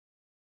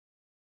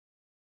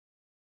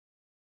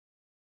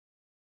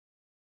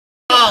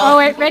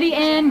Alright, ready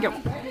and go.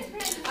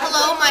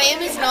 Hello, my name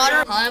is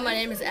Nodder. Hi, my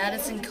name is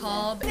Addison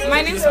Cobb.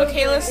 My name is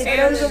Michaela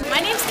Stans. My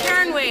name's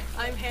Karen Wade.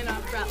 I'm Hannah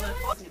Ratliff.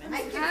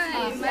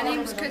 Hi, my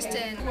name is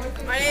Kristen.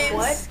 My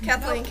name's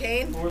Kathleen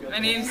Kane. My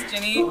name's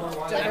Jenny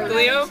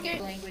Giglio.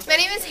 My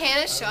name is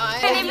Hannah Shaw.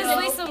 My name is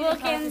Lisa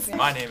Wilkins.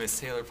 My name is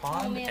Taylor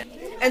Pond.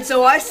 And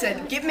so I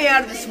said, get me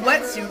out of this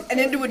wetsuit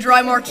and into a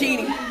dry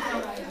martini.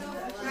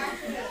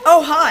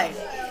 Oh, hi.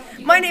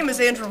 My name is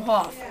Andrew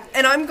Hoff,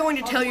 and I'm going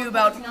to tell you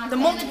about the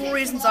multiple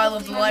reasons I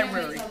love the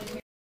library.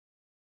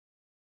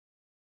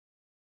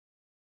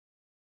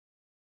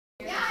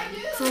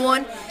 For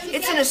one,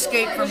 it's an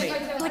escape for me.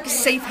 It's like a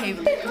safe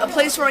haven, a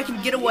place where I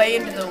can get away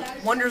into the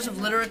wonders of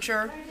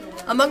literature,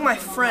 among my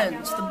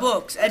friends, the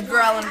books, Edgar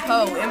Allan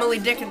Poe, Emily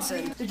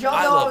Dickinson.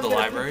 I love the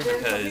library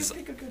because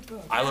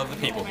I love the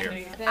people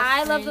here.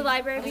 I love the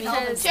library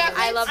because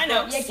I love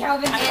books. And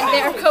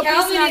there are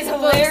copious amounts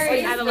of books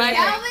at the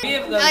library.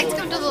 I like to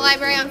come to the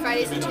library on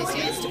Fridays and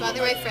Tuesdays to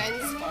bother my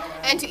friends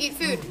and to eat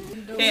food.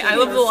 Hey, I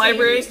love the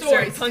library because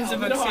there are tons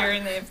of books here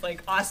and they have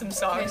like awesome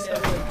songs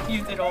of like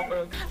youth and old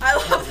books. I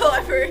love the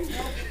library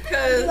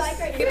because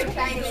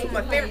it's one of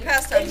my favorite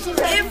pastimes. If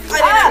I didn't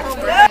have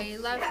homework. I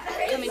love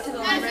coming to the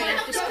library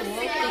after school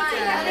because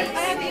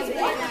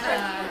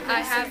I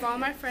have all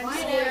my friends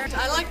here.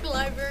 I like the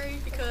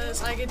library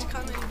because I get to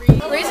come and read.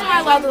 The reason why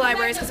I love the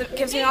library is because it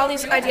gives me all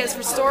these ideas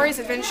for stories,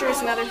 adventures,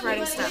 and other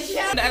writing stuff.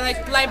 And I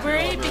like the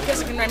library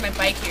because I can ride my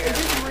bike here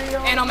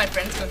and all my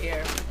friends go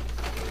here.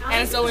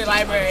 And it's the only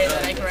library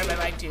that I can ride my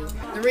bike to.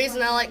 The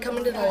reason I like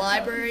coming to the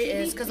library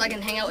is because I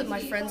can hang out with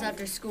my friends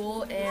after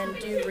school and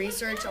do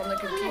research on the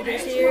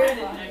computers here.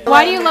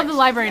 Why do you love the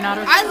library,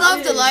 Nodder? I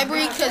love the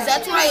library because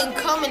that's where I can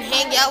come and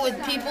hang out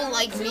with people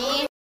like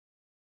me.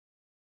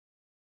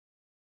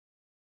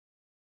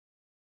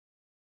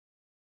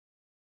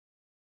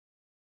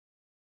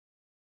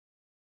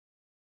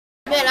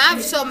 Man, I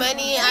have so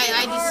many,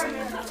 I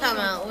just, time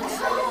out.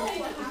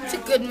 It's a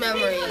good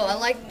memory. I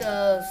like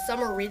the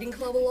summer reading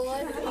club a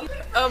lot.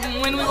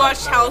 When we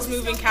watched Howl's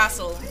Moving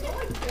Castle.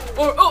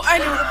 Or, oh, I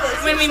know,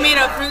 when we made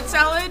a fruit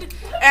salad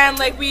and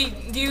like we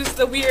used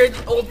the weird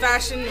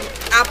old-fashioned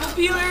apple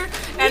peeler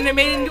and it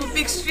made it into a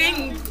big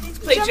string,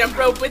 played jump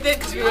rope with it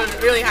because we were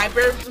really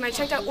hyper. When I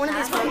checked out one of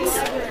these books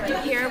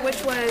here,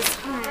 which was,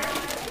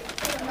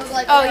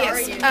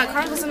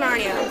 Chronicles of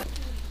Narnia.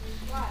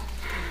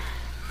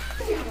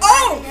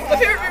 Oh! My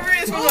favorite memory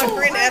is when my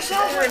friend Ashley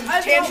were in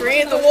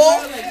Tangerine in the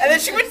wall, and then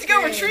she went to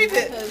go retrieve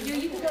it.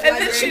 And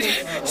then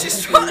she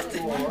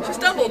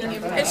stumbled,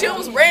 and she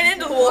almost ran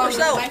into the wall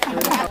herself.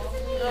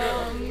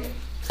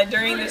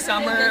 During the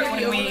summer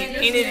when we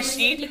painted a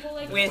sheet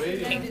with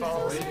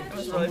paintballs. It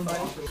was really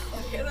fun.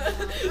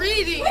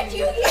 Reading!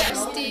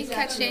 Steve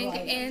catching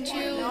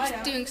Andrew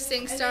doing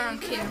SingStar on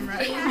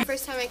camera.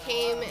 First time I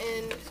came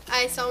and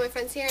I saw my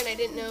friends here and I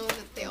didn't know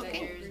that they all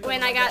came.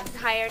 When I got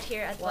hired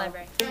here at the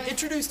library.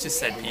 Introduced to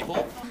said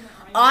people.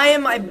 I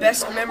am my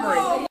best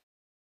memory.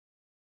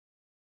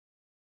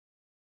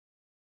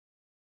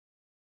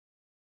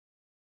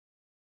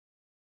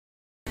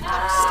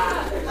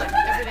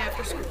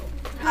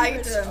 I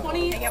get to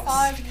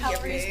 25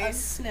 calories of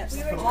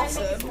sniffs.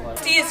 Awesome.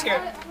 Steve is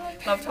here.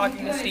 Love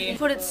talking to Steve.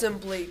 Put it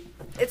simply,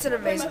 it's an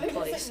amazing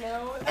place.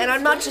 And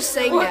I'm not just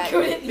saying that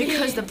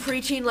because the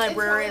preteen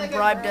librarian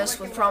bribed us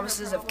with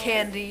promises of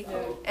candy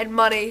and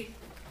money.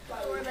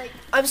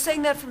 I'm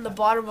saying that from the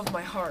bottom of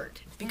my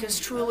heart because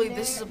truly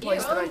this is a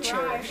place that I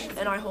cherish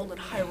and I hold in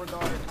high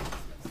regard.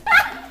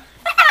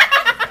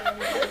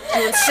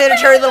 You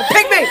insanitary little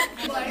pygmy!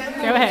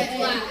 Go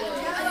ahead.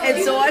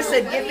 And so I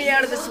said, get me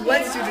out of this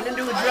wetsuit and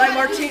into a dry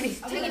martini.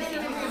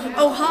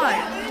 Oh,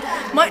 hi.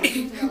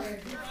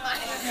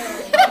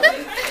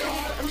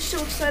 I'm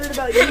so excited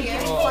about you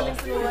getting funding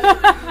for the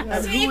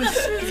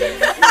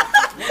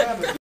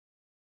library.